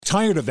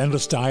Tired of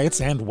endless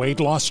diets and weight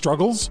loss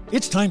struggles?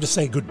 It's time to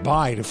say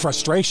goodbye to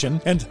frustration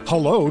and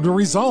hello to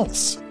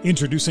results.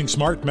 Introducing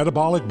Smart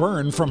Metabolic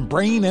Burn from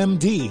Brain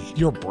MD,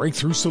 your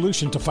breakthrough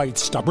solution to fight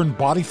stubborn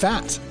body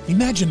fat.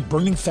 Imagine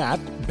burning fat,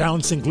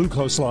 balancing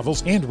glucose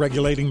levels, and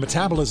regulating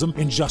metabolism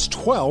in just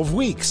 12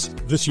 weeks.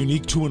 This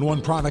unique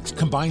 2-in-1 product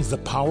combines the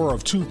power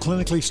of 2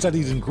 clinically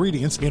studied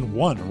ingredients in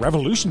one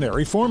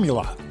revolutionary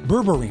formula.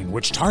 Berberine,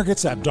 which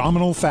targets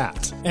abdominal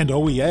fat, and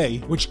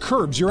OEA, which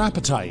curbs your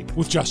appetite.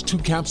 With just 2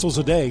 capsules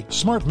a day,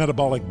 Smart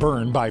Metabolic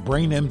Burn by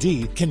Brain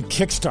MD can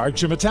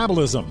kickstart your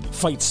metabolism,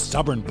 fight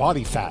stubborn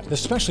body fat,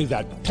 especially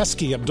that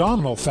pesky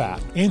abdominal fat,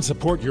 and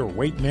support your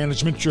weight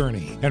management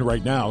journey. And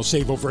right now,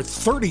 save over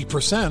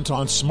 30%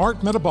 on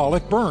Smart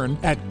Metabolic Burn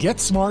at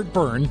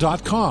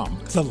GetSmartBurn.com.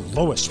 The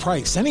lowest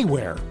price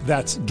anywhere.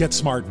 That's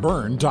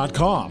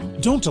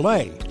GetSmartBurn.com. Don't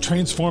delay.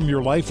 Transform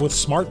your life with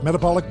Smart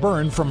Metabolic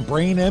Burn from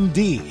Brain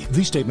MD.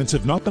 These statements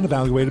have not been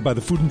evaluated by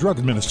the Food and Drug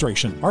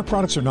Administration. Our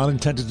products are not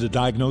intended to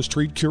diagnose,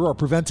 treat, cure, or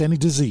prevent any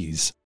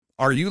disease.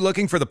 Are you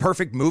looking for the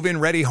perfect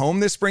move-in ready home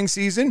this spring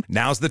season?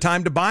 Now's the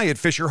time to buy at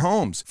Fisher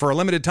Homes. For a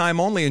limited time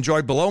only,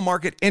 enjoy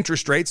below-market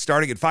interest rates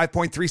starting at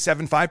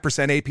 5.375%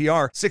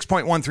 APR,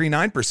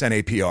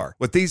 6.139% APR.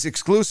 With these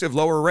exclusive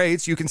lower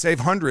rates, you can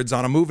save hundreds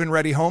on a move-in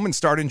ready home and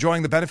start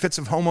enjoying the benefits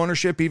of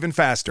homeownership even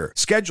faster.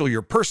 Schedule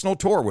your personal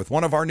tour with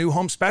one of our new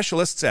home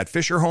specialists at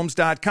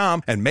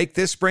FisherHomes.com and make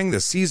this spring the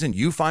season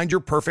you find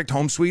your perfect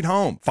home sweet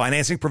home.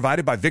 Financing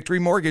provided by Victory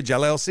Mortgage,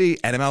 LLC,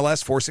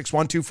 NMLS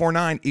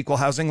 461249, Equal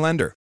Housing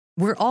Lender.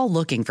 We're all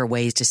looking for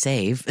ways to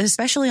save,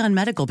 especially on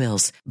medical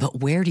bills. But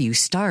where do you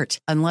start?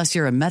 Unless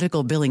you're a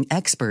medical billing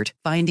expert,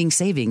 finding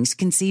savings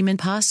can seem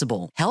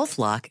impossible.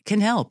 HealthLock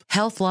can help.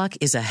 HealthLock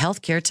is a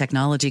healthcare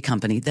technology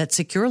company that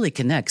securely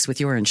connects with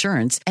your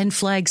insurance and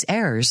flags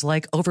errors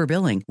like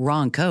overbilling,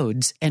 wrong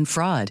codes, and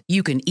fraud.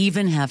 You can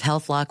even have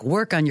HealthLock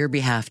work on your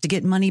behalf to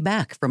get money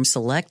back from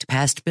select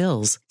past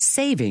bills.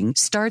 Saving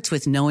starts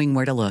with knowing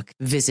where to look.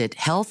 Visit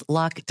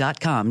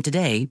healthlock.com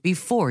today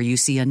before you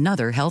see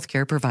another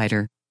healthcare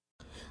provider.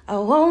 I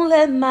won't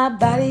let my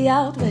body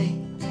outweigh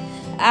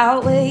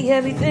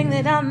everything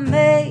that I'm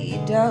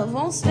made of.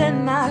 Won't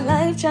spend my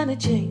life trying to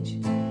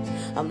change.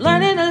 I'm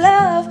learning to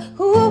love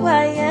who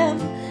I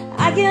am.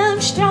 I am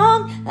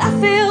strong, I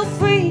feel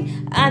free.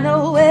 I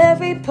know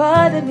every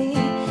part of me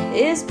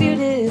is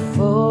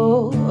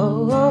beautiful,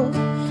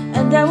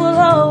 and I will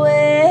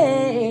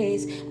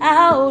always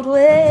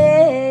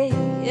outweigh.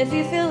 If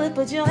you feel it,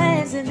 put your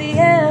hands in the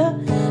air.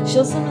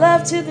 Show some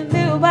love to the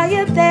mirror while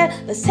you're there.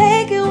 Let's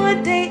take it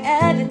one day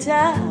at a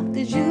time,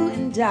 'cause you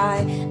and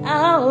I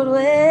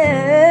outweigh.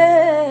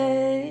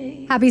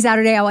 Happy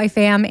Saturday, LA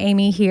fam.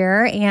 Amy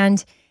here.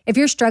 And if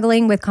you're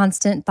struggling with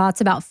constant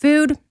thoughts about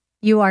food,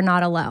 you are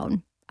not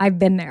alone. I've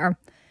been there.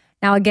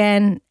 Now,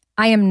 again,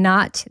 I am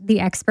not the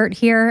expert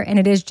here, and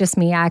it is just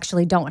me. I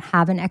actually don't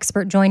have an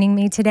expert joining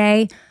me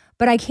today,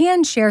 but I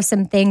can share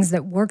some things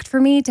that worked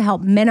for me to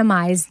help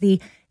minimize the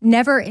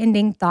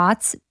never-ending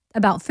thoughts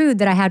about food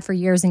that I had for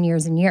years and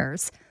years and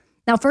years.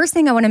 Now, first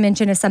thing I want to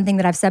mention is something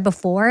that I've said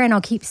before, and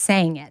I'll keep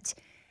saying it.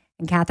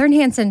 And Catherine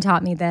Hansen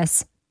taught me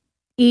this: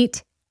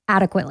 eat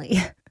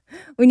adequately.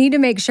 We need to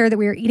make sure that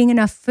we are eating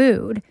enough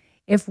food.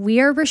 If we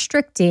are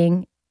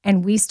restricting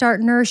and we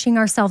start nourishing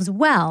ourselves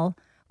well,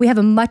 we have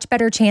a much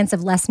better chance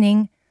of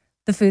lessening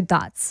the food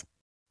thoughts.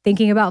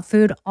 Thinking about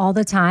food all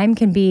the time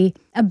can be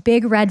a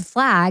big red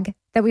flag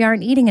that we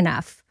aren't eating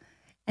enough.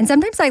 And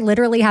sometimes I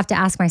literally have to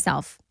ask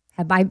myself,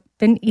 have I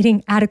been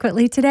eating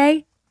adequately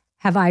today?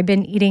 Have I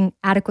been eating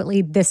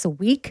adequately this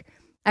week?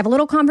 I have a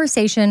little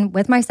conversation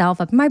with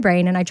myself up in my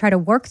brain, and I try to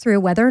work through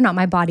whether or not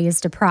my body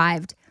is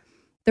deprived.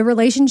 The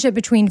relationship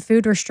between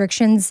food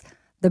restrictions,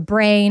 the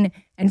brain,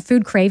 and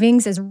food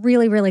cravings is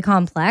really, really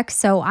complex.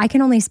 So I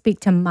can only speak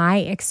to my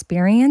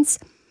experience,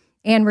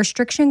 and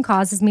restriction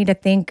causes me to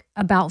think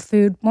about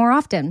food more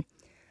often.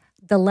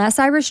 The less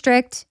I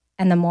restrict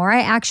and the more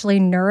I actually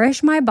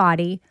nourish my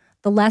body,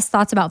 the less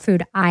thoughts about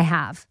food I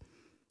have.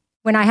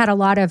 When I had a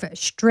lot of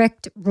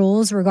strict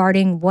rules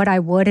regarding what I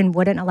would and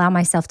wouldn't allow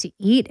myself to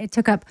eat, it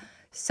took up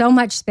so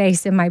much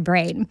space in my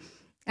brain.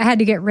 I had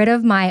to get rid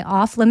of my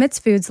off-limits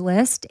foods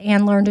list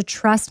and learn to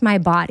trust my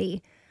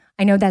body.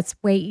 I know that's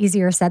way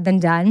easier said than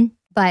done,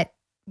 but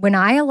when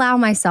I allow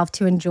myself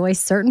to enjoy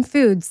certain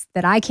foods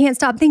that I can't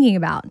stop thinking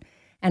about,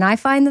 and I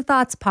find the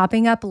thoughts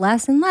popping up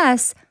less and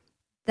less,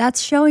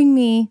 that's showing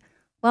me,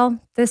 well,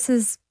 this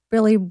is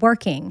really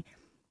working.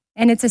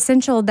 And it's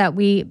essential that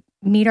we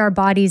meet our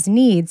body's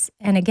needs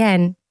and,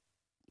 again,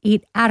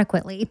 eat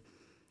adequately.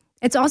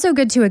 It's also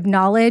good to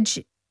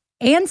acknowledge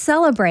and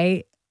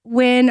celebrate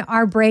when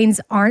our brains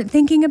aren't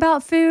thinking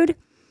about food.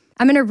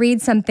 I'm going to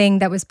read something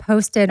that was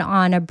posted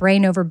on a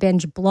Brain Over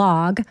Binge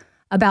blog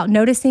about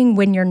noticing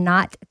when you're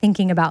not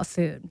thinking about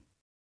food.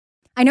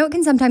 I know it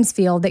can sometimes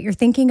feel that you're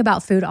thinking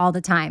about food all the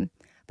time,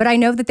 but I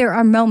know that there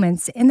are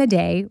moments in the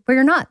day where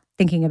you're not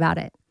thinking about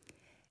it.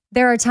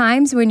 There are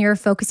times when you're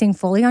focusing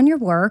fully on your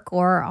work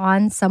or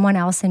on someone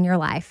else in your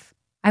life.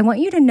 I want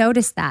you to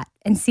notice that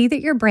and see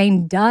that your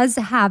brain does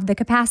have the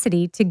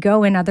capacity to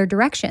go in other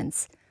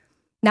directions.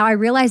 Now, I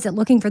realize that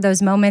looking for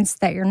those moments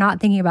that you're not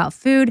thinking about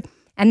food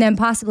and then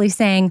possibly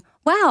saying,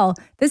 wow,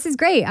 this is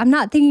great, I'm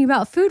not thinking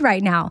about food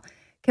right now,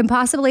 can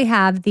possibly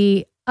have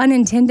the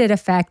unintended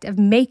effect of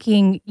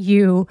making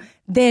you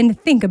then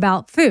think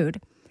about food.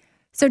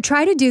 So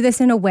try to do this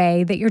in a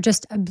way that you're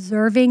just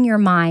observing your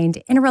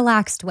mind in a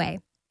relaxed way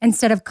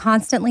instead of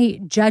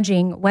constantly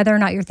judging whether or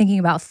not you're thinking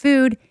about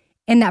food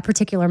in that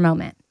particular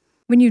moment.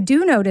 When you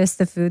do notice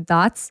the food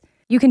thoughts,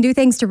 you can do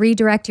things to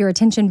redirect your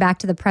attention back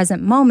to the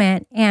present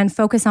moment and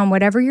focus on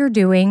whatever you're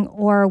doing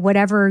or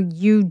whatever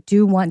you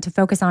do want to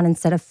focus on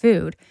instead of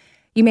food.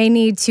 You may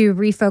need to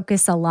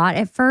refocus a lot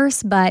at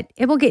first, but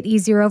it will get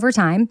easier over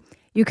time.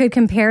 You could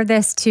compare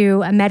this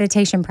to a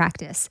meditation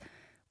practice.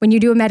 When you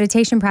do a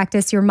meditation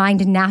practice, your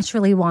mind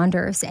naturally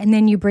wanders, and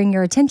then you bring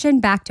your attention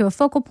back to a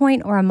focal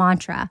point or a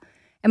mantra.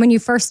 And when you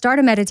first start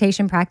a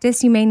meditation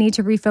practice, you may need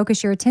to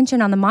refocus your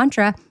attention on the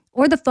mantra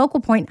or the focal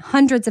point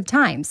hundreds of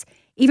times,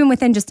 even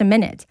within just a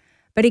minute.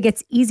 But it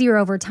gets easier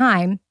over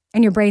time,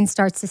 and your brain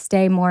starts to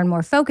stay more and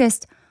more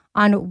focused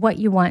on what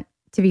you want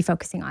to be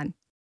focusing on.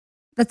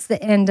 That's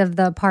the end of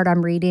the part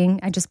I'm reading.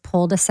 I just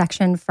pulled a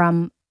section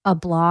from a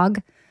blog.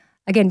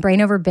 Again,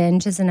 Brain Over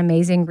Binge is an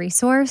amazing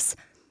resource.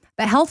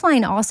 But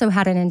Healthline also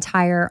had an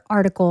entire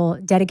article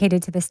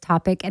dedicated to this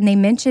topic, and they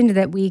mentioned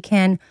that we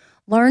can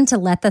learn to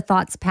let the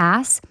thoughts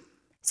pass.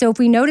 So if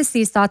we notice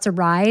these thoughts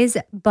arise,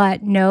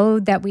 but know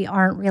that we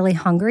aren't really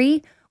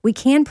hungry, we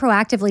can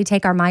proactively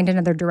take our mind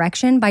another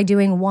direction by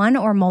doing one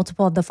or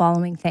multiple of the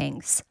following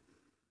things.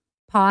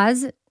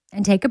 Pause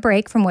and take a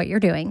break from what you're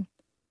doing.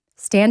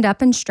 Stand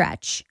up and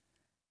stretch.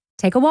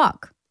 Take a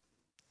walk.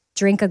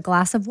 Drink a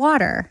glass of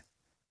water.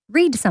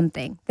 Read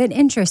something that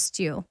interests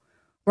you.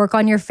 Work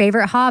on your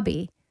favorite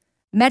hobby.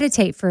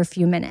 Meditate for a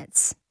few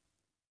minutes.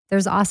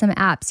 There's awesome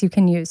apps you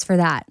can use for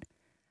that.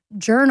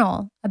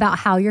 Journal about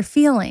how you're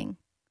feeling.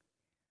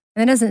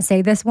 And it doesn't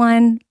say this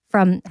one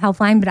from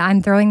Healthline, but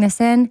I'm throwing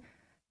this in.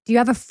 Do you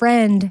have a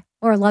friend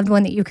or a loved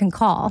one that you can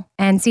call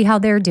and see how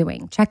they're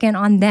doing? Check in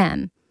on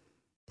them.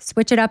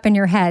 Switch it up in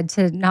your head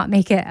to not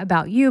make it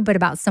about you, but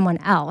about someone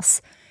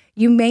else.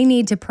 You may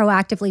need to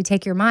proactively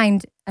take your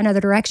mind another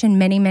direction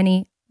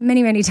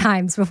many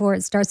times before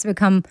it starts to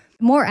become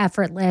more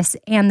effortless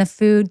and the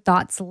food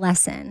thoughts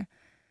lessen.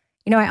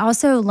 You know, I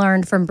also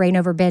learned from Brain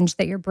Over Binge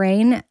that your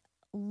brain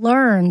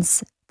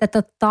learns that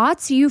the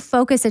thoughts you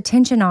focus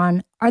attention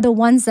on are the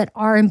ones that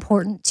are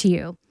important to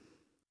you.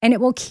 And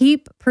it will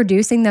keep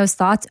producing those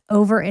thoughts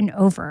over and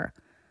over.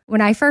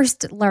 When I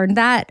first learned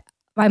that,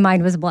 my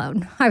mind was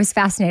blown. I was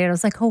fascinated. I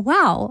was like, oh,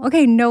 wow.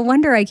 Okay, no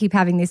wonder I keep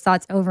having these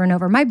thoughts over and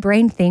over. My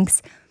brain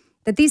thinks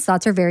that these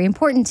thoughts are very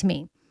important to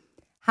me.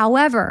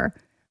 However,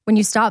 when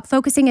you stop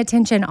focusing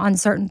attention on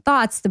certain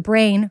thoughts, the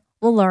brain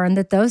will learn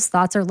that those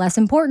thoughts are less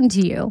important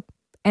to you.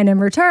 And in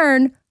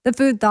return, the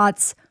food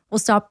thoughts will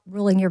stop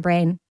ruling your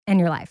brain and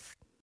your life.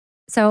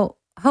 So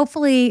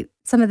hopefully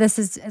some of this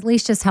is at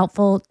least just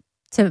helpful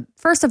to,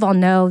 first of all,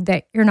 know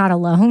that you're not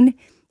alone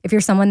if you're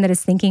someone that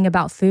is thinking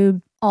about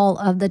food all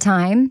of the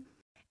time.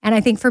 And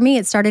I think for me,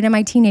 it started in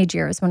my teenage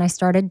years when I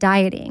started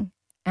dieting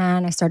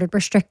and I started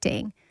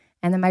restricting.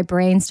 And then my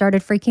brain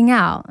started freaking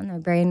out. And my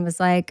brain was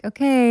like,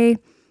 okay,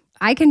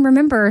 I can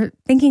remember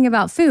thinking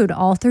about food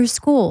all through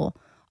school,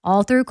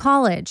 all through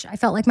college. I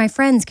felt like my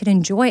friends could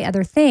enjoy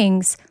other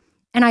things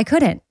and I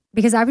couldn't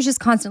because I was just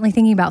constantly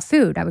thinking about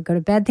food. I would go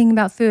to bed thinking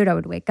about food. I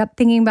would wake up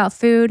thinking about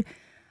food.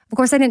 Of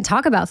course, I didn't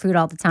talk about food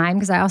all the time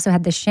because I also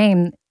had this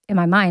shame in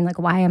my mind, like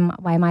why am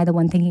I the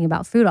one thinking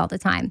about food all the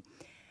time?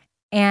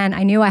 And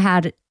I knew I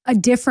had a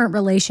different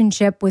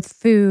relationship with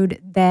food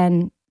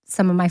than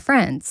some of my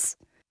friends.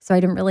 So I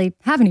didn't really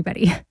have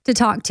anybody to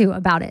talk to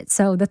about it.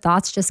 So the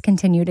thoughts just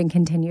continued and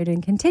continued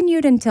and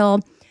continued until,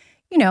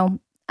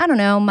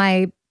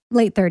 my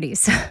late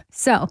 30s.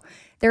 So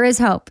there is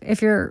hope.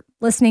 If you're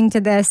listening to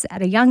this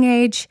at a young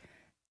age,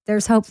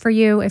 there's hope for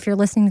you. If you're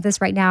listening to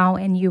this right now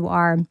and you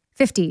are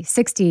 50,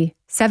 60,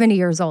 70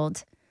 years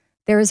old,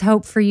 there is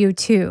hope for you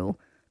too.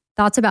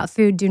 Thoughts about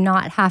food do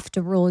not have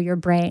to rule your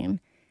brain.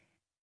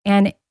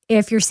 And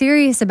if you're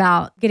serious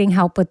about getting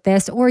help with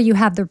this or you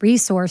have the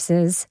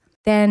resources,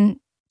 then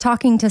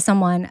talking to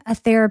someone, a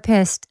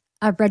therapist,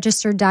 a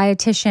registered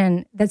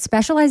dietitian that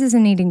specializes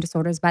in eating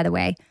disorders, by the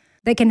way,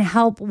 that can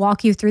help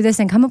walk you through this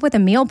and come up with a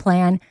meal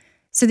plan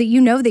so that you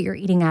know that you're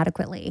eating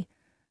adequately.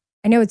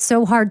 I know it's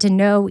so hard to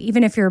know,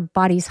 even if your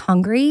body's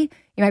hungry,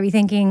 you might be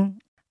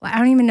thinking, well, I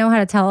don't even know how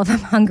to tell if I'm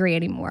hungry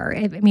anymore.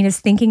 Is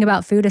thinking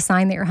about food a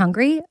sign that you're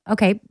hungry?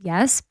 Okay,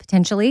 yes,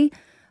 potentially.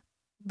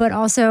 But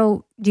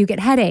also, do you get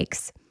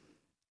headaches?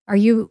 Are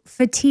you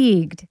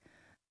fatigued?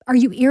 Are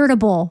you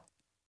irritable?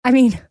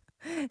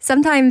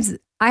 Sometimes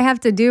I have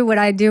to do what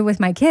I do with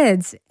my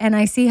kids and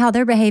I see how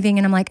they're behaving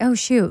and I'm like, oh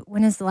shoot,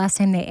 when is the last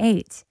time they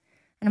ate?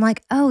 And I'm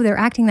like, oh, they're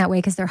acting that way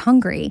because they're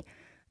hungry.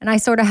 And I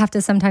sort of have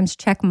to sometimes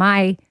check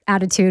my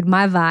attitude,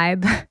 my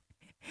vibe,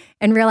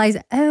 and realize,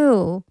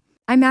 oh,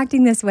 I'm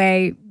acting this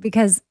way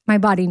because my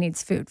body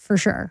needs food for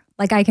sure.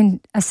 Like I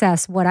can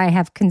assess what I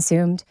have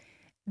consumed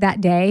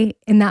that day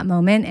in that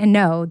moment and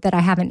know that I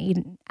haven't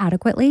eaten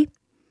adequately.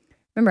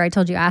 Remember, I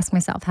told you, ask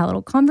myself, have a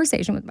little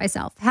conversation with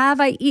myself. Have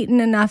I eaten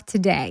enough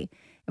today?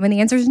 And when the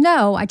answer is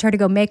no, I try to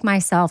go make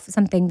myself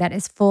something that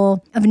is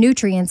full of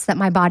nutrients that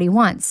my body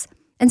wants.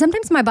 And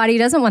sometimes my body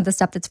doesn't want the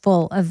stuff that's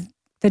full of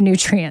the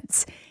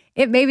nutrients.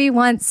 It maybe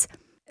wants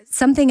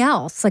something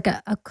else, like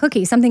a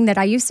cookie, something that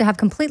I used to have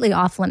completely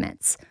off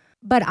limits.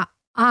 But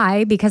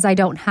I, because I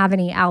don't have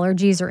any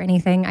allergies or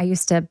anything, I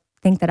used to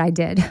think that I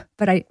did,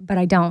 but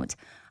I don't.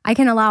 I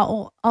can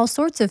allow all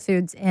sorts of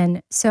foods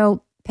in.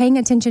 So paying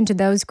attention to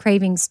those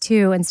cravings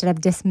too, instead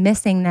of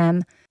dismissing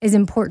them, is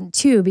important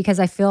too, because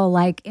I feel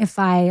like if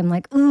I am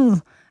like,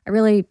 ooh, I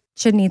really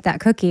shouldn't eat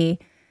that cookie,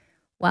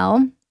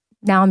 well,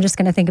 now I'm just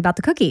going to think about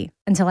the cookie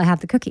until I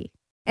have the cookie.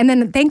 And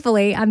then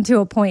thankfully, I'm to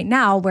a point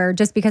now where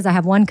just because I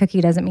have one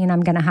cookie doesn't mean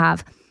I'm going to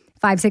have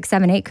 5, 6,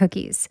 7, 8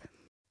 cookies.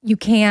 You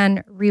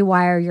can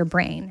rewire your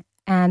brain,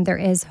 and there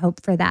is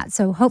hope for that.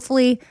 So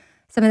hopefully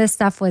some of this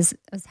stuff was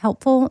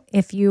helpful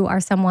if you are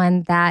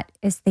someone that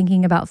is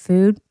thinking about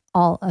food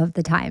all of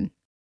the time.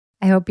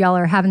 I hope y'all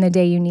are having the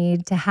day you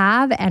need to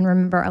have. And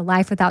remember, a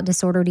life without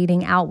disordered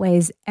eating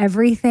outweighs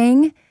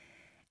everything.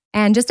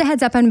 And just a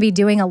heads up, I'm going to be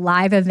doing a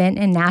live event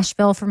in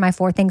Nashville for my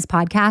 4 Things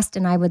podcast,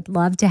 and I would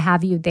love to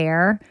have you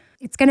there.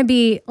 It's going to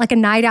be like a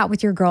night out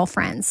with your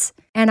girlfriends.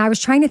 And I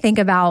was trying to think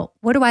about,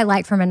 what do I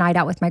like from a night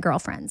out with my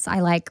girlfriends? I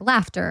like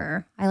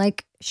laughter. I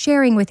like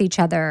sharing with each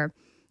other,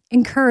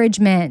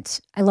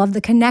 encouragement. I love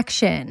the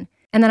connection.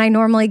 And then I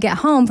normally get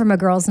home from a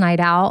girls' night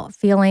out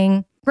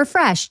feeling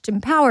refreshed,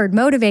 empowered,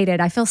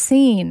 motivated. I feel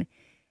seen.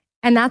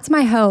 And that's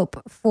my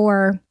hope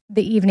for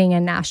the evening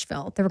in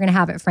Nashville that we're going to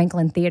have at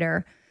Franklin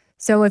Theater.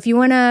 So if you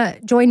want to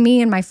join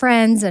me and my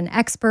friends and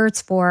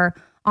experts for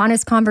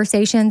honest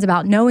conversations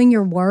about knowing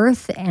your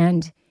worth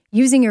and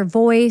using your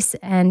voice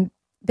and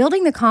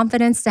building the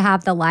confidence to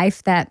have the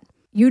life that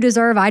you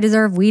deserve, I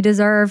deserve, we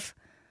deserve.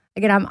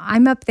 Again,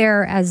 I'm up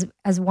there as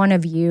one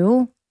of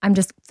you. I'm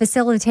just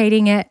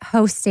facilitating it,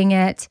 hosting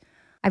it.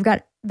 I've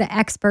got the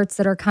experts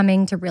that are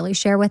coming to really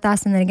share with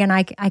us. And then again,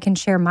 I can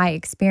share my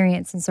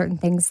experience and certain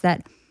things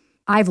that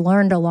I've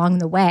learned along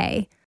the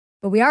way.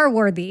 But we are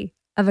worthy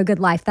of a good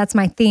life. That's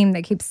my theme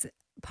that keeps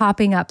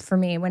popping up for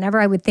me. Whenever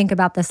I would think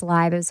about this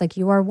live, it was like,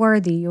 you are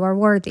worthy, you are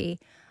worthy.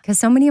 Because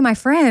so many of my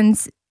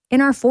friends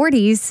in our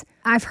 40s,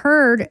 I've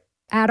heard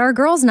at our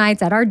girls'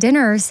 nights, at our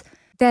dinners,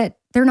 that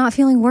they're not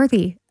feeling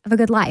worthy of a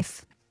good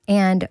life.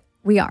 And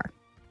we are.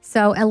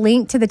 So a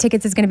link to the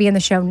tickets is going to be in the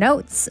show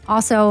notes.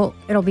 Also,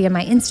 it'll be in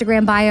my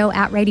Instagram bio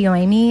at Radio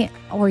Amy,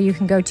 or you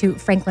can go to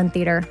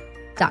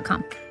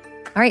franklintheater.com.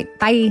 All right,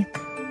 bye.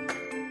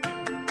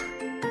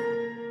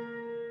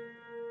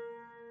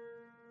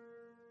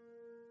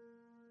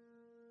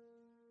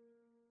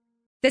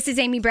 This is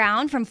Amy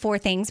Brown from 4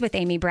 Things with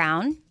Amy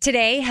Brown.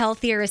 Today,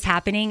 Healthier is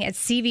happening at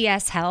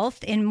CVS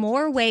Health in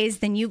more ways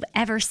than you've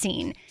ever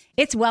seen.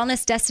 It's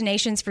wellness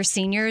destinations for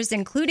seniors,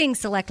 including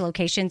select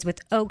locations with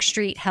Oak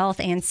Street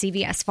Health and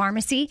CVS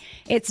Pharmacy.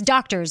 It's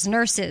doctors,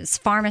 nurses,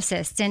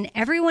 pharmacists, and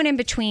everyone in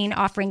between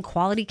offering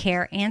quality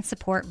care and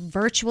support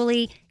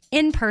virtually,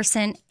 in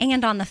person,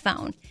 and on the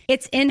phone.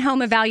 It's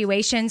in-home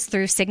evaluations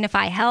through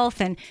Signify Health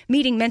and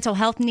meeting mental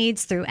health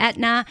needs through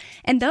Aetna.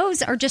 And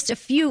those are just a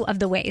few of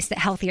the ways that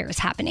Healthier is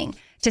happening.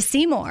 To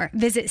see more,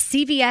 visit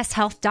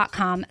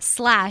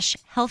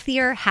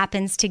cvshealth.com/healthier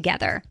happens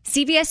together.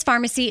 CVS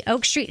Pharmacy,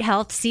 Oak Street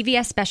Health,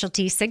 CVS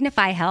Specialty,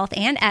 Signify Health,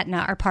 and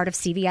Aetna are part of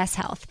CVS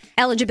Health.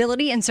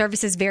 Eligibility and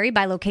services vary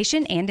by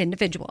location and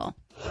individual.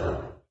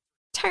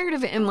 Tired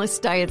of endless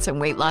diets and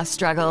weight loss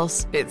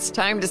struggles? It's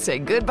time to say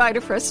goodbye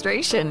to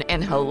frustration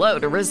and hello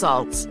to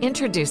results.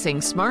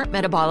 Introducing Smart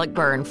Metabolic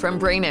Burn from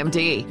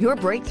BrainMD, your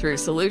breakthrough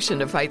solution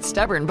to fight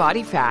stubborn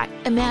body fat.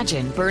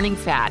 Imagine burning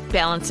fat,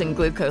 balancing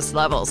glucose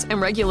levels,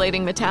 and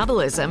regulating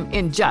metabolism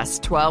in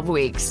just 12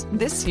 weeks.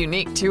 This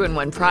unique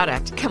 2-in-1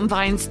 product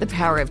combines the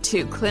power of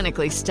 2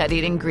 clinically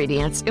studied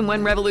ingredients in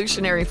one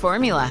revolutionary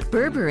formula.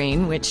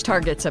 Berberine, which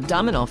targets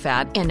abdominal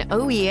fat, and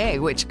OEA,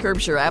 which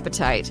curbs your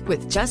appetite.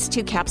 With just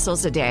 2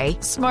 capsules a day,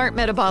 Smart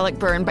Metabolic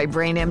Burn by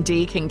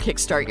BrainMD can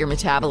kickstart your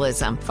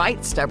metabolism,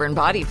 fight stubborn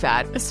body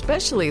fat,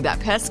 especially that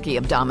pesky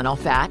abdominal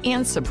fat,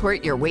 and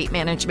support your weight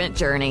management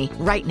journey.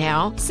 Right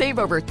now, save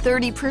over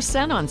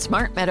 30% on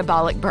Smart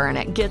Metabolic Burn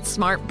at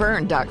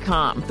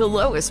GetSmartBurn.com. The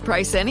lowest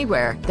price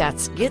anywhere.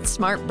 That's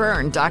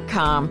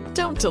GetSmartBurn.com.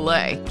 Don't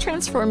delay.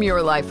 Transform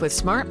your life with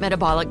Smart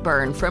Metabolic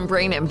Burn from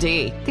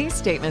BrainMD. These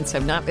statements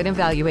have not been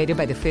evaluated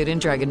by the Food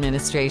and Drug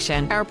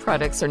Administration. Our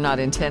products are not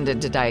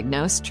intended to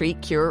diagnose, treat,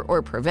 cure,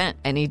 or prevent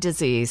any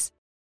disease.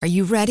 Are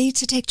you ready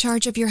to take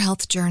charge of your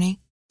health journey?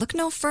 Look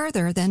no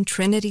further than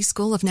Trinity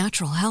School of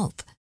Natural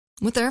Health.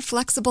 With their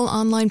flexible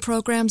online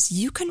programs,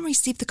 you can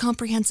receive the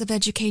comprehensive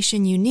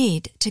education you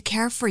need to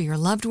care for your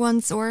loved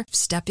ones or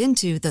step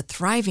into the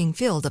thriving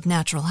field of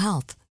natural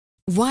health.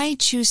 Why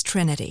choose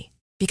Trinity?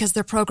 Because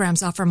their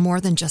programs offer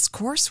more than just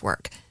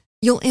coursework.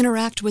 You'll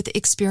interact with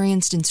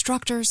experienced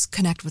instructors,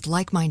 connect with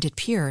like-minded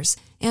peers,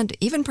 and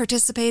even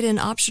participate in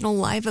optional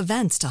live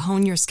events to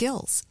hone your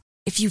skills.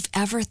 If you've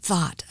ever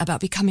thought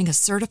about becoming a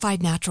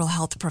certified natural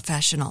health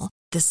professional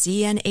The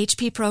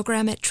CNHP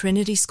program at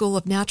Trinity School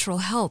of Natural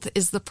Health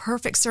is the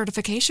perfect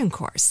certification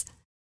course.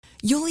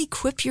 You'll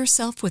equip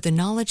yourself with the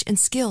knowledge and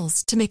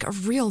skills to make a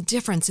real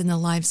difference in the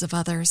lives of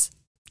others.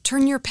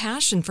 Turn your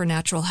passion for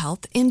natural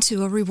health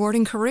into a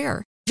rewarding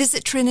career.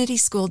 Visit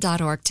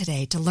trinityschool.org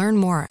today to learn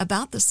more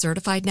about the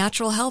Certified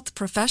Natural Health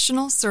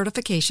Professional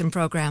Certification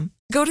Program.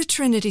 Go to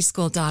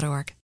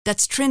trinityschool.org.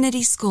 That's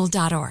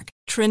trinityschool.org.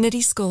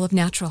 Trinity School of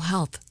Natural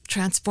Health.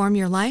 Transform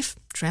your life,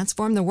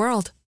 transform the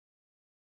world.